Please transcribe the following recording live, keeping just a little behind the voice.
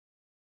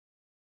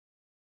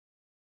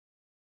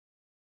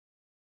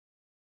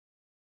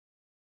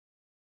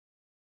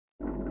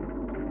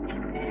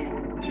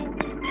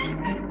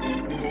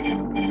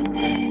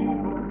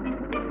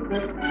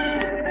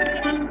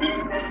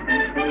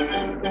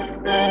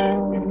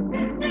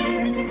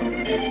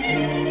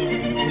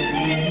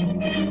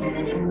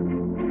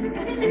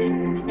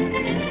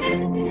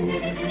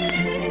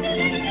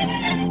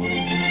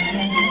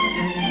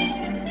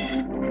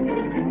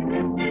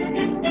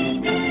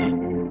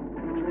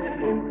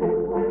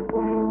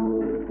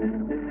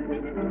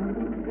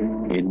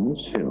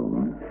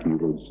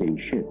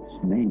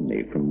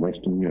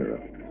Western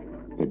Europe,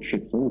 but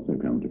ships also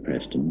come to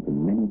Preston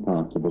from many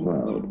parts of the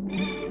world.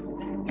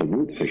 The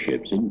route for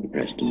ships into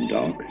Preston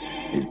dock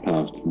is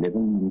past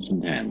Lytham and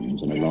St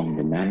Anne's and along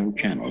the narrow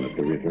channel of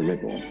the River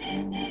Ribble.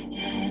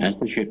 As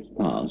the ships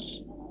pass,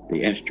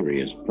 the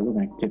estuary is full of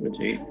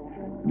activity,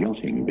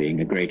 yachting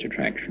being a great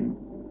attraction.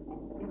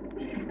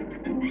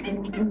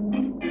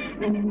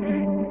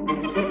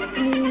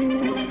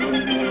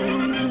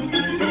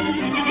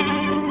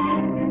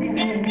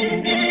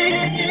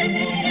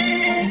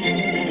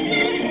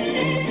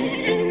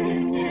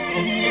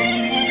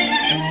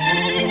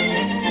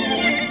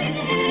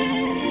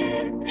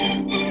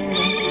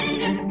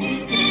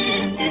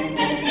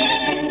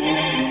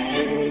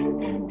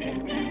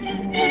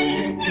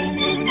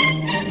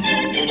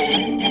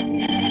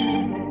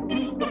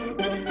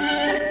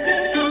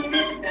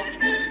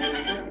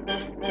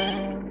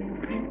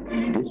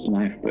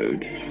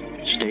 Lifeboat,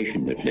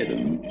 stationed at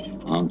Lytham,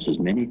 answers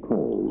many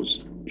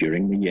calls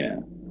during the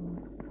year.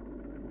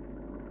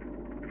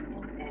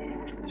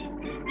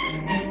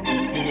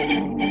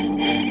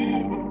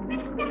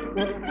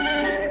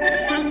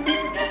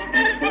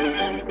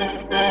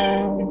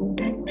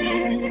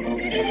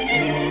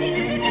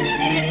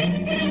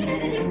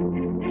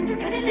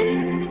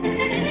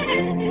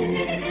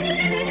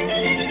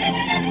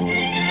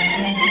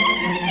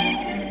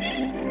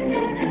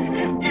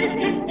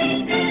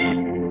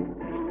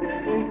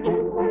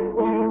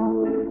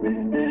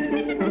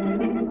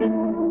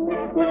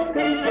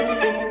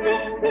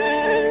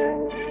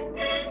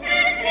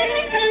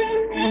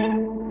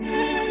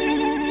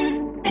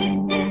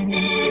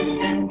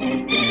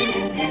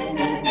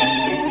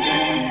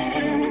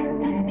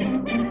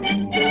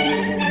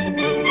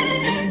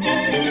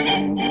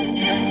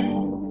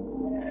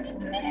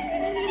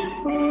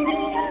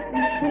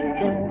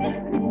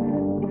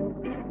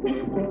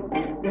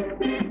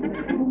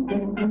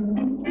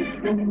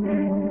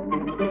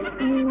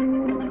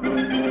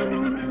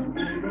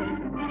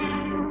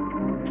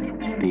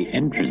 The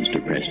entrance to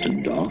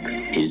Preston Dock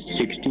is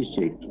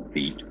 66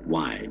 feet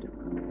wide.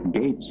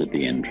 Gates at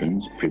the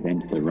entrance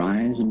prevent the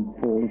rise and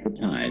fall of the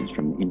tides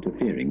from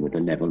interfering with the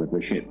level of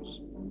the ships,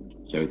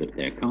 so that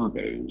their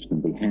cargoes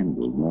can be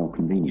handled more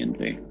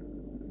conveniently.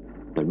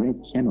 The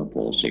red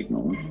semaphore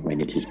signal,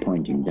 when it is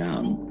pointing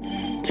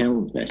down,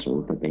 tells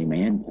vessels that they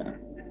may enter.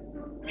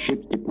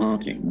 Ships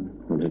departing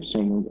will have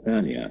sailed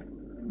earlier,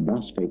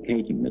 thus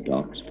vacating the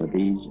docks for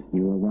these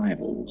new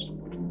arrivals.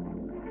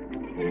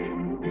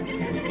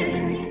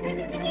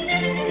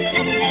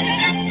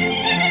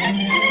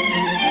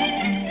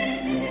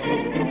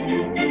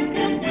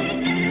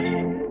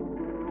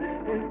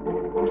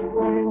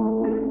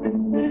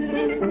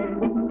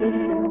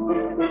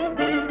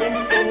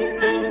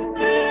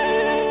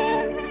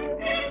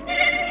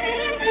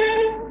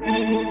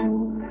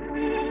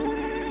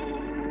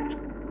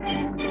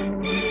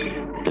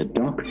 The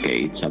dock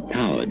gates are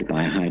powered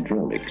by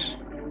hydraulics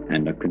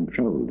and are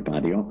controlled by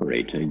the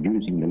operator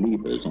using the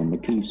levers on the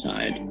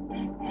quayside.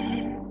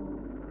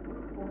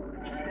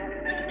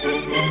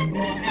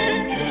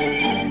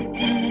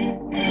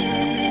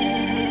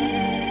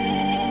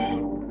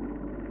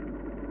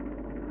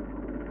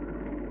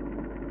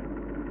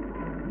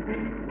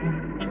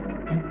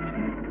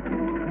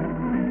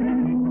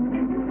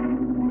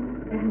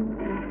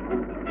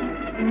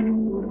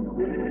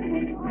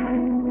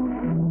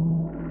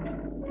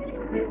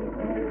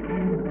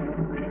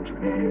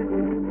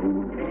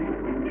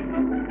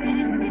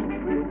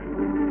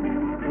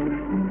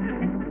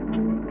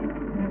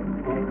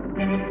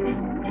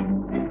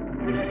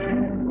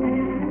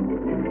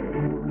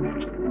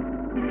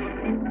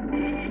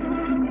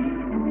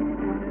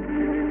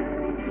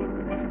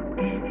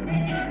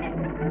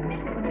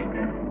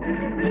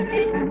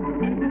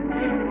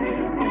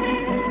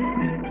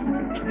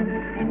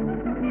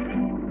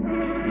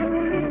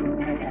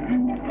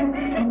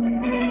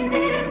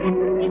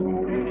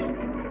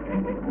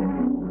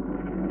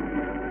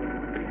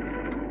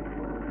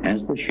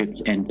 As the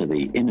ships enter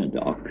the inner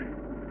dock,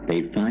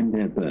 they find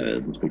their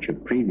berths which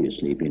have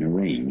previously been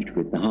arranged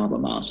with the harbour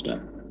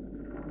master.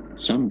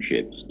 Some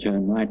ships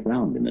turn right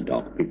round in the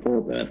dock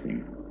before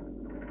berthing.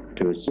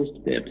 To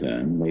assist their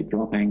turn, they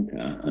drop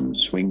anchor and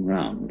swing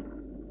round.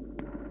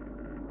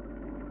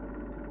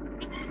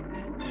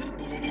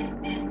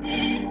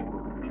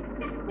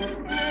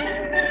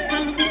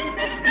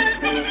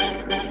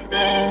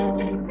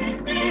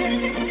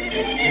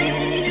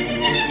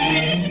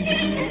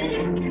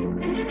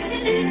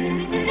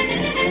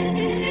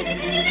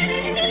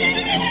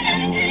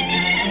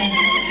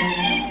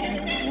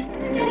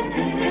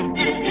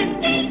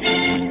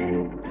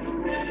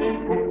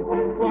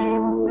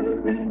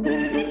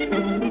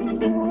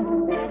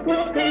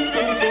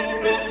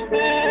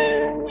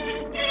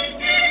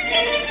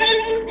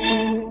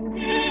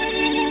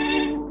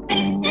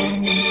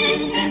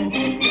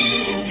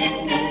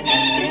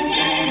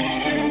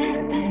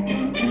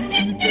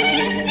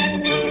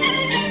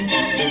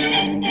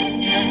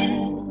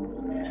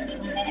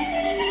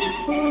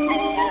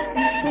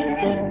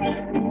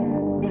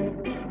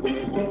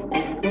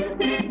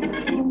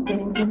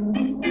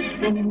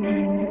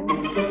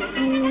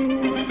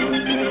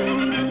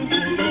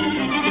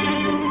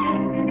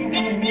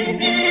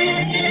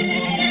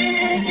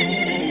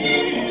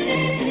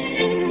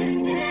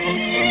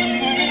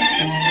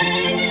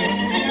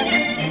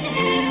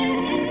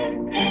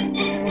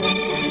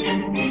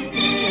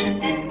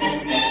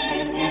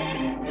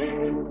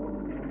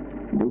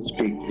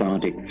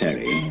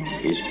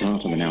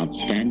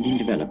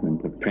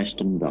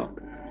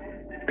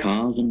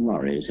 Cars and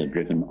lorries are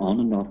driven on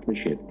and off the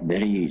ship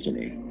very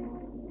easily.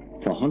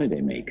 For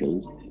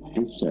holidaymakers,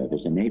 this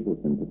service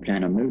enables them to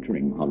plan a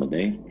motoring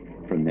holiday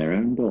from their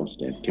own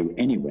doorstep to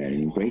anywhere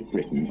in Great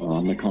Britain or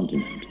on the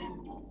continent,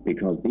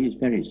 because these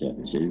ferry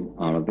services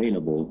are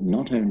available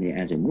not only,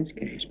 as in this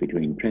case,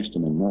 between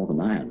Preston and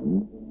Northern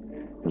Ireland,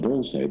 but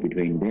also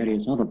between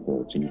various other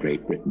ports in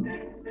Great Britain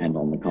and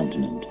on the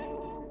continent.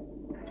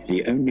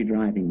 The only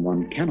driving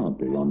one cannot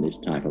do on this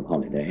type of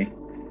holiday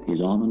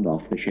is on and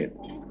off the ship.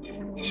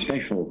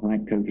 Special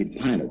white-coated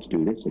pilots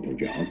do this little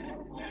job.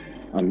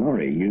 A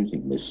lorry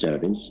using this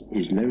service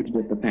is loaded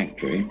at the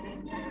factory,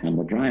 and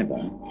the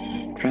driver,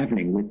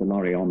 travelling with the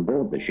lorry on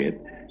board the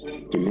ship,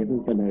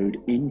 delivers the load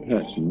in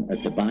person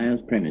at the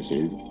buyer's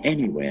premises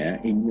anywhere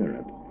in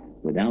Europe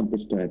without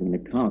disturbing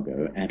the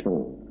cargo at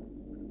all.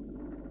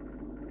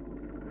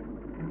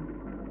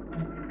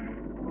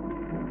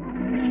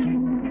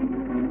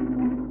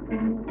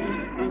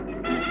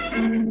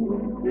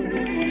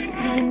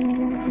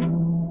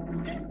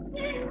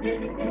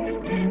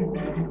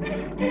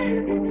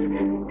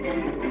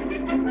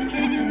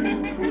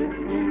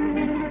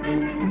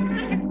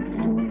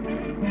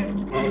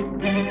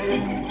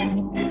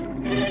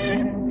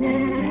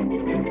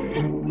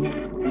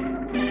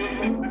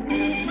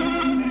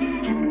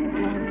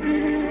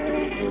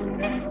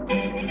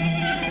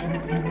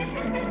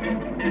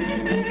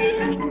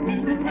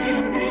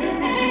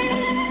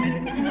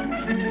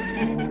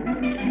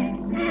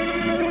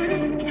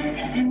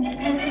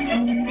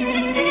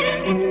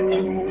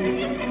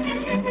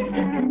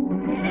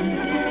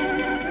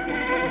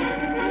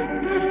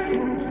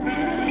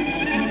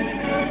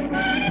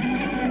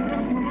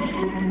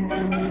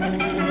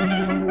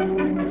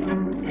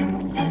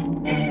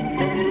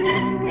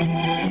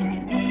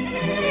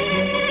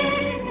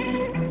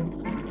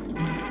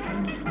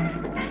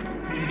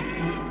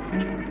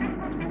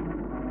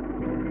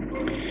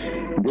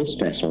 This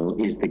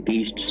vessel is the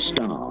Geest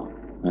Star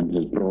and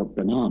has brought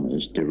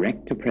bananas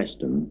direct to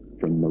Preston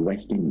from the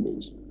West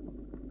Indies.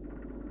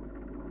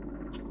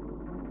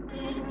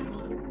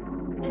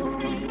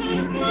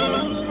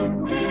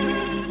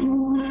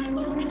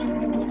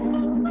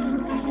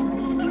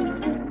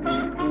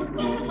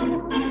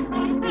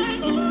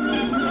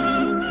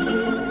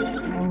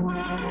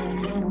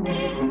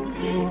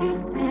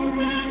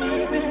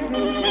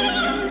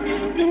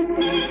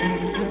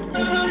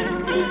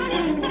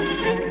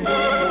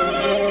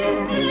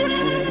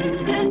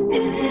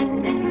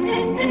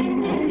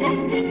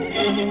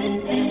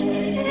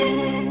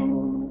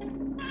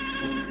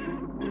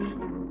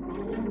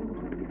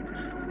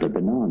 The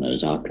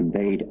bananas are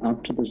conveyed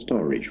up to the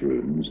storage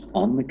rooms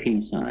on the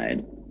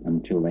quayside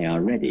until they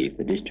are ready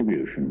for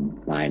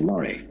distribution by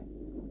lorry.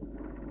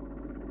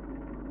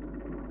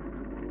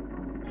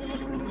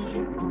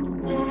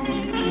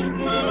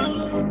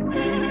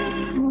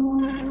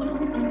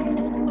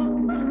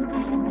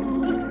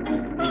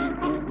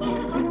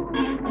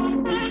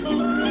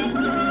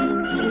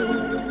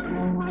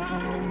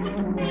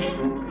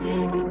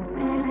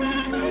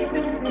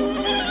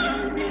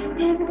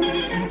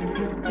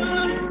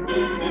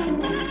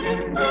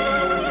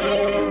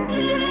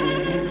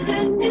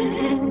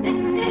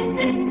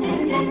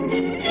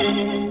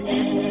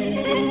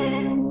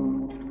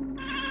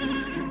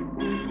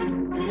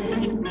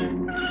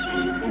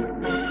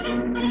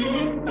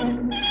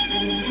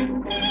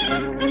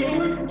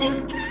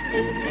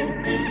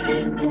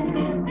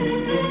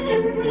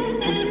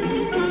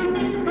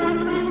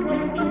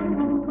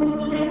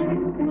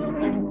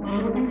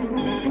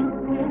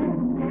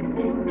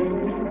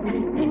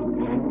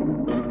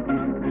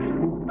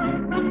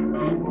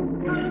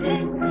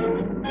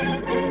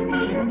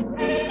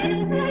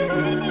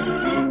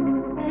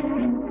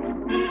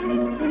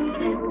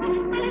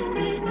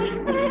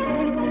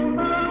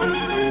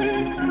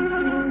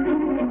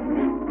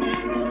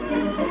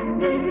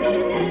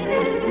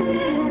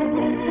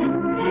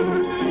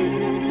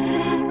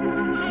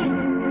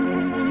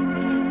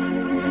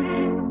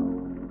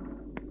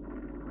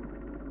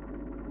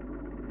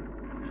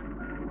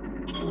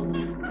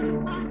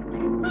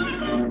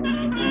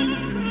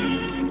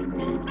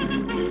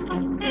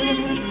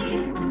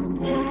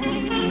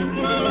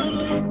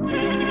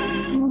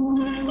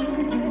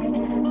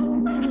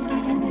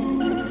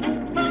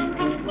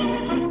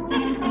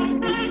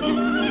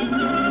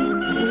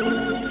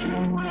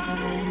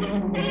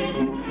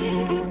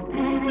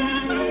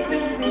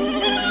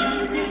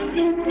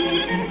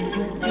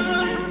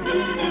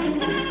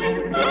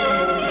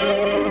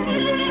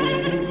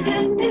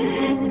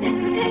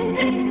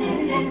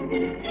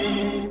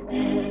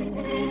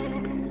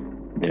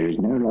 There is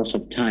no loss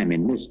of time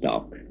in this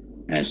dock.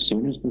 As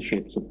soon as the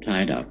ships are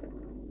tied up,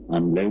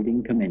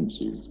 unloading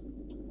commences.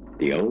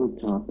 The old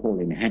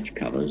tarpaulin hatch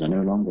covers are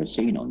no longer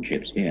seen on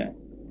ships here.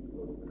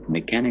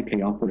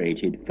 Mechanically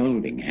operated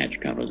folding hatch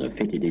covers are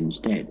fitted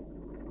instead.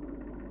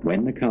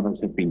 When the covers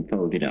have been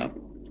folded up,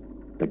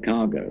 the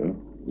cargo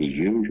is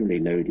usually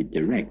loaded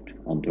direct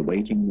onto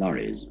waiting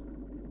lorries.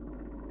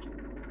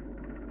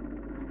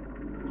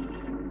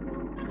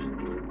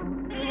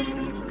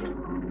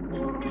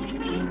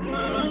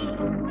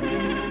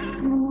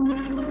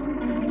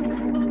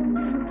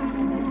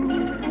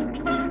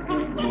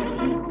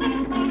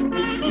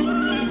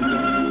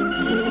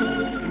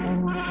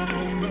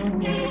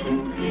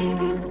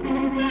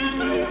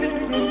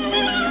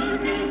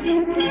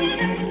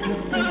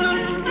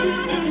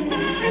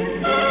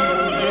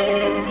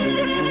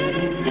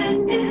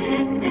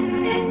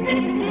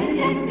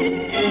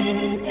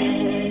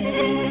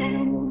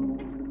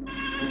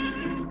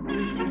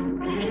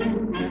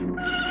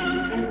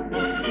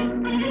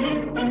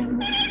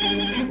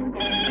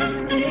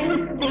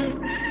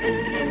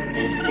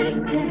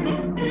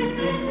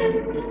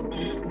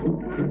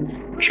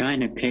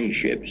 China clay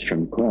ships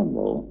from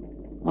Cornwall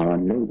are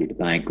unloaded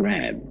by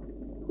grab,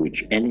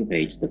 which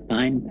elevates the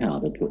fine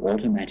powder to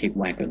automatic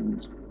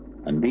wagons,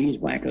 and these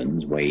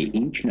wagons weigh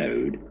each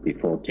load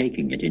before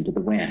taking it into the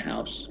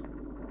warehouse.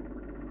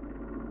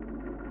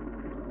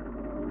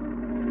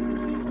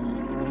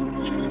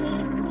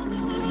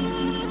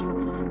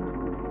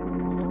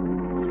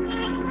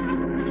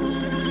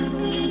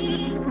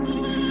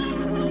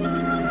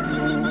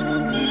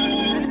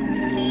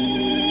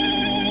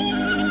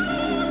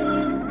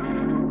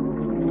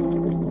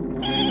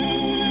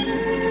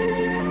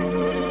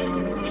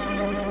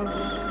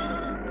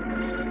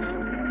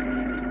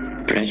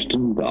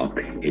 Preston Dock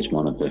is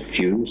one of the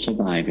few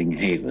surviving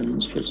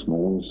havens for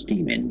small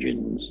steam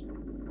engines.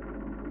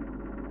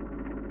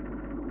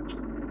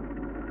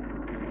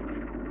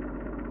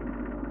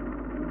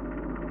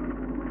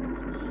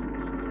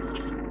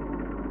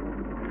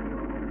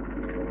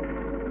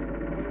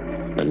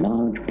 The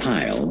large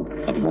pile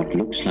of what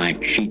looks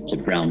like sheets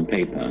of brown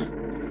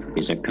paper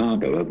is a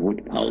cargo of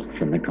wood pulp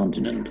from the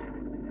continent.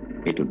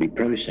 It will be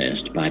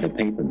processed by the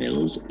paper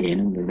mills in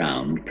and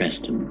around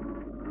Preston.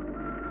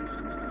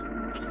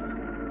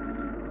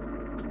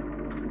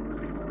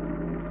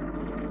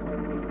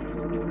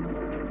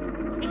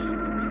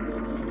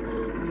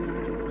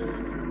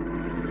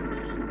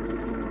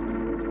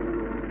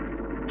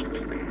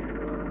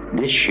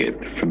 This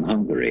ship from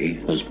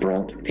Hungary has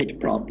brought pit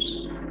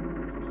props.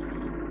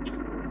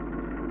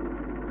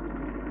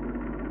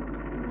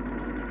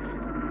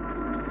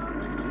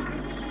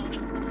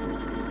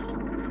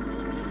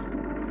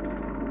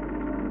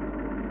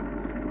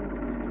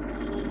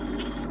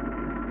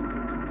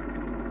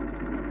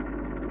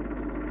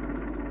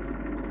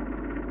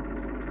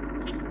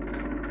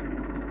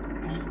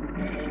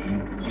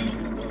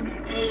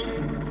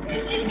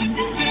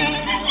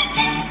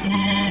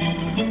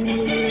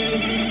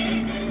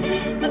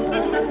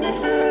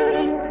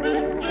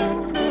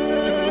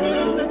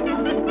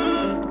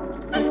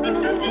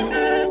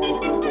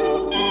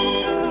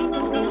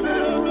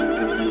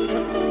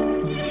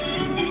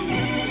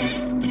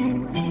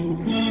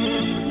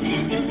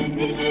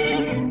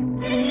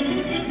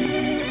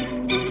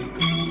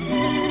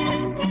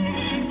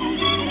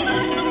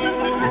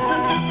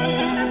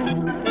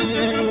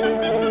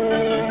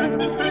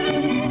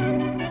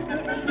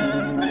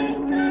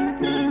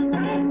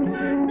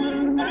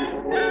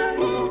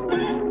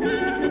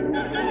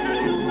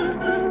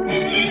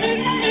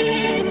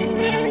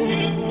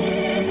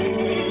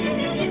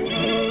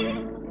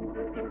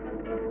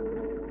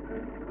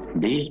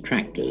 These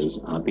tractors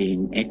are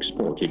being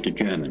exported to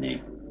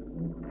Germany.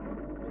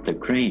 The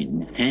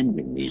crane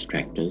handling these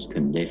tractors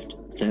can lift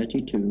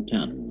 32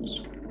 tons.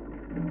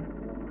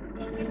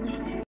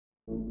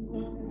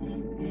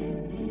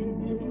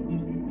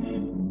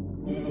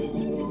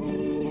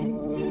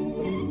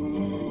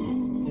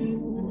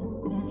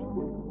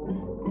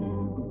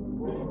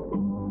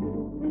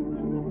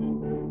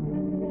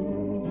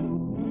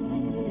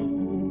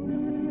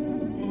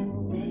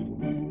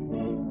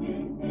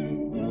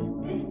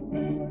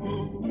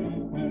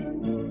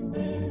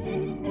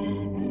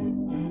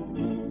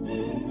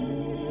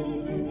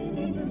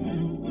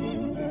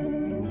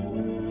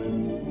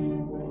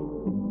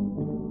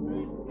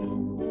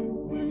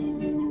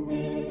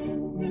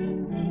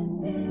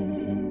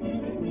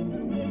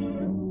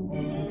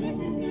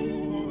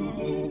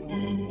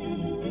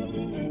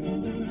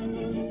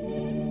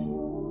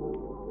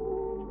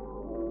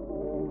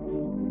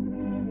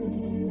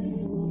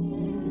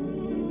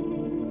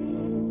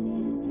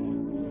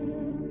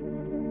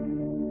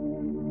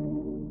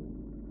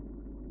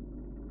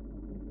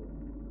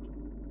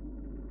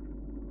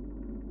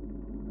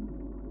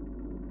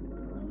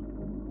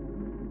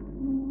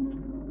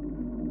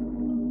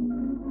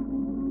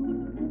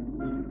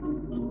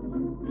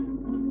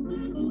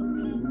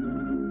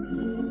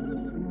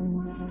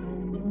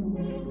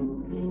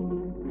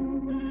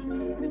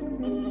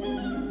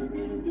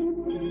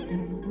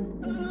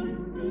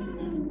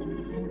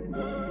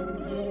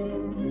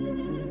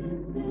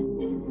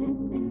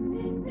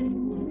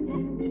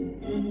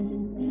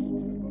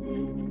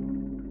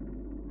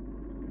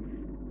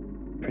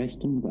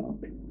 Preston Dock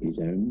is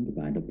owned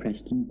by the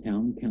Preston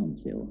Town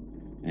Council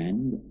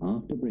and,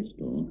 after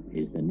Bristol,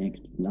 is the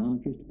next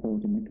largest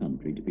port in the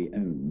country to be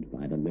owned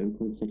by the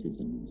local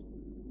citizens.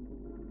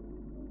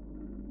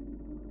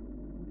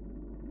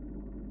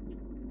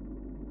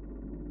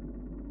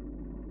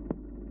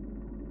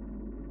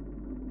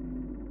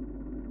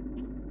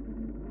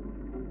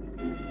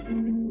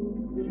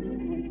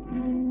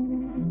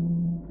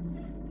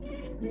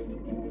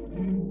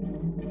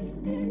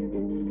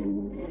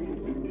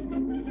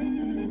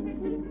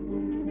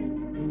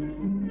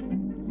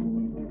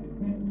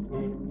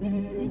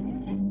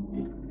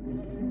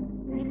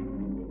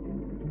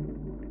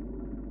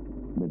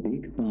 The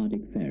big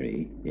Bardic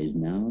ferry is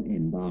now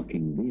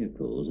embarking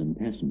vehicles and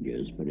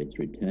passengers for its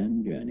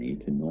return journey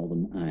to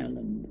Northern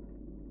Ireland.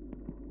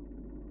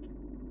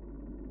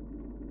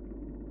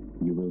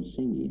 You will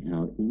see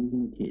how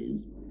easy it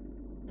is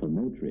for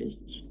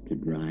motorists to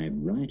drive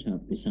right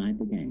up beside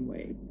the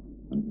gangway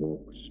and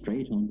walk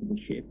straight onto the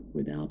ship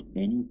without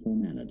any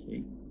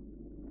formality.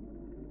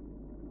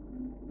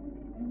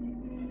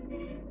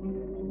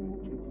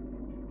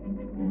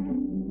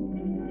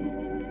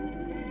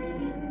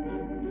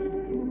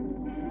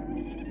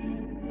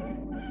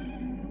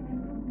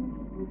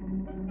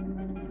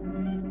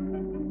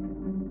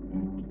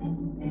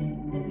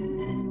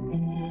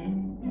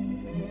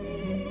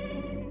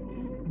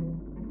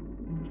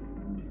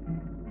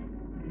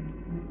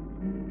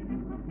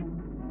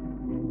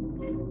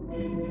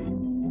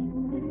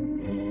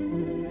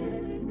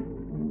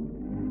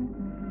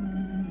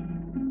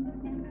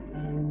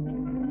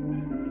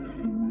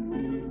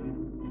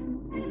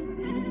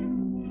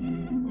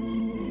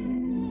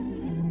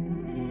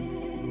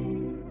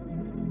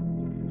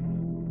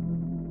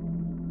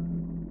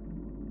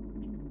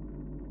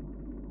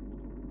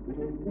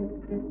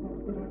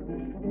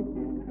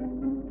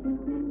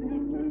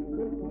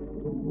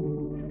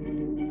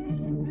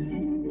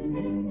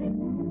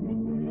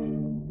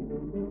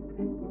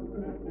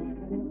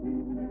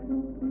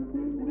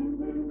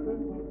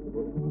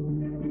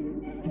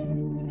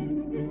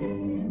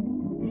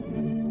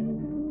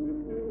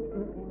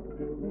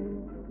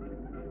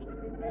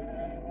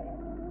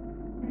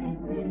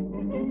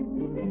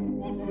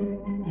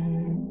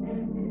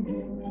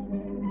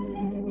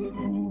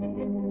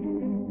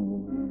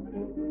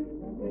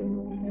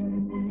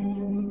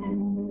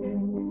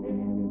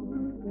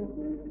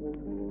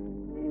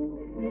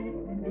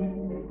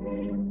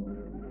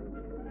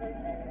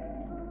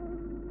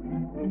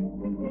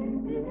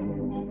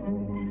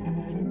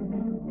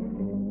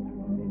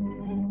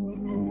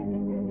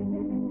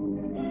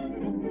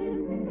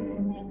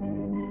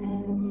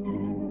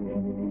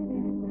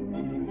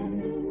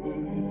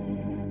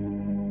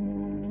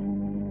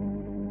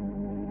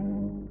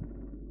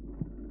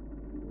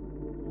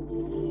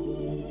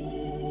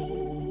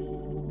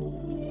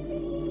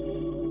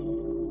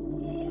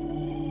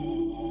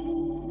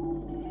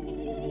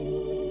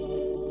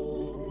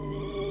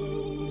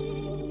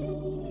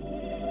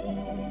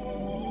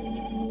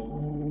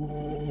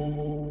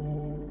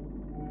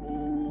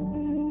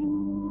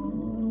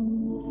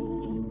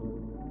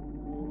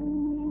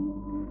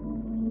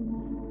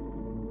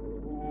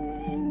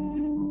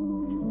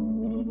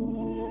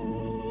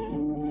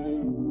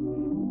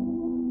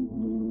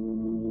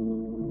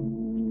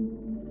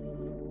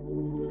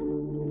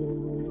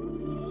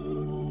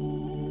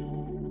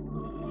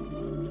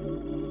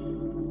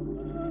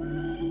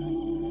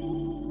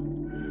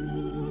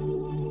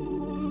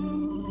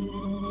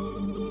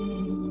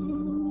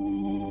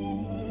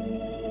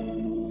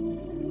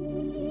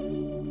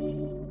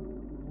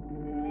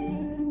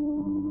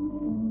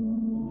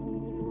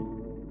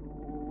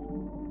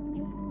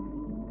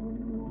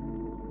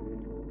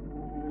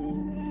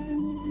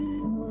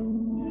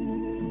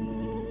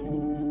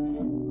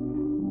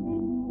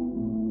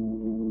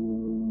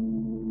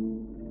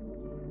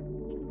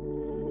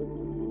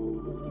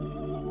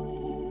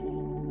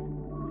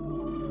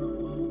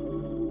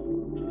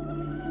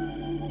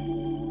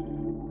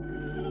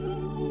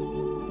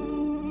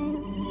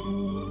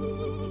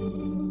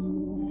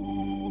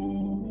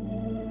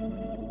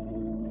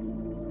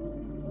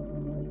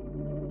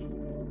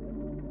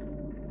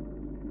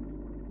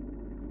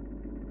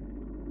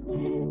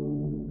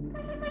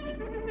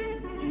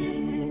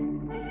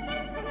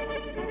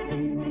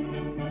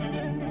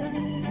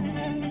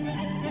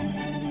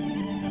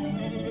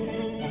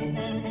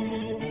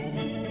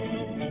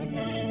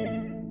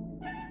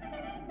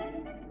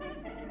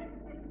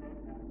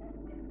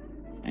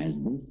 As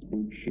this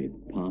big ship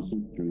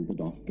passes through the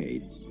dock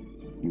gates,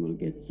 you will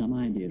get some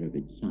idea of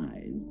its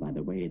size by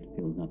the way it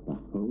fills up the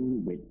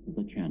whole width of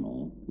the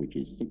channel, which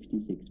is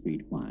 66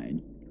 feet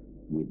wide,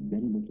 with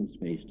very little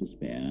space to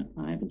spare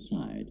either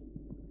side.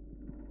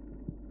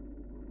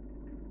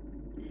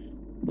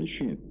 The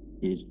ship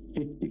is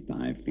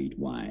 55 feet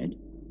wide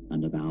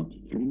and about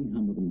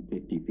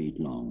 350 feet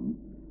long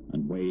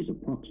and weighs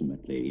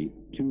approximately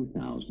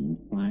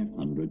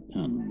 2,500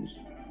 tons.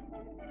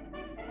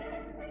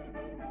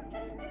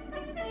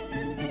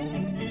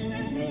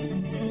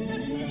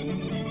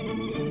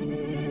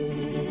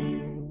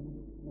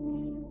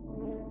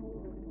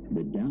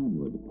 The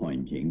downward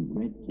pointing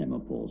red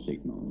semaphore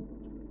signal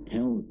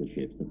tells the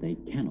ships that they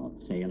cannot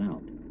sail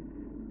out.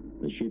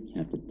 The ships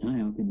have to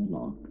tie up in the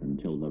lock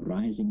until the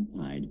rising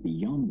tide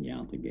beyond the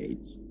outer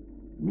gates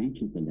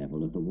reaches the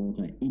level of the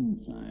water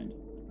inside.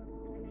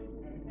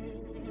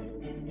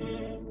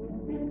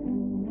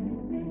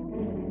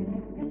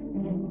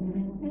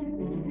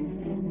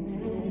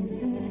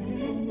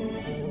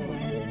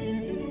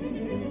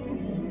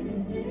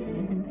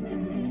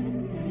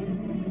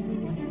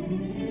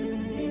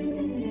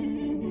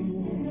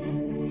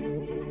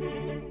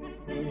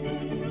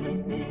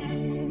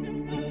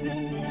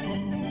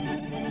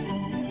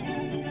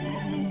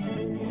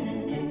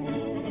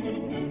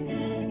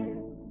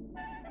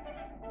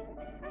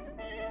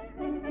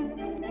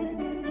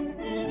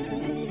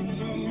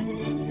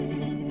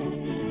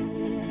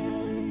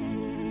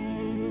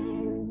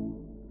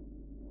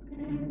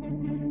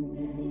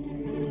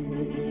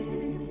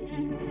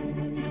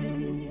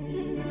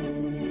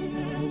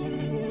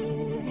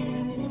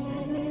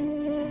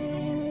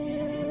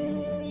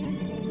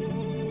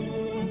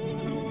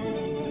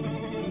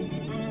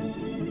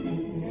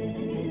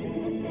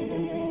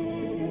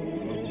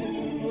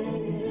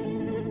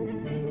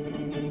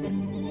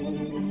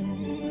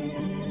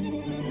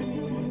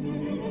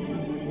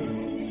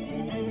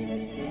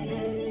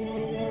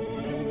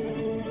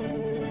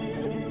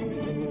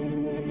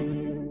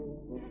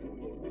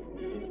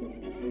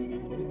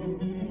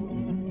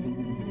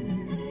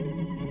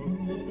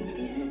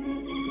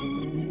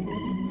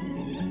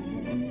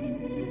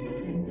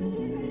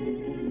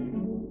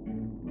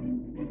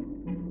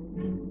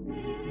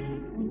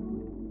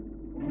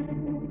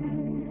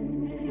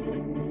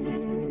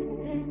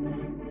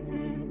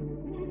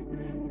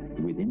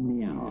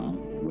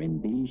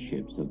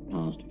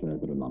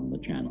 along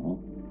the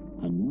channel,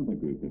 another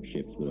group of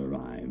ships will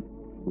arrive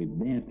with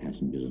their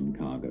passengers and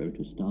cargo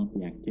to start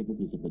the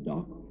activities of the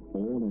dock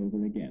all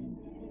over again.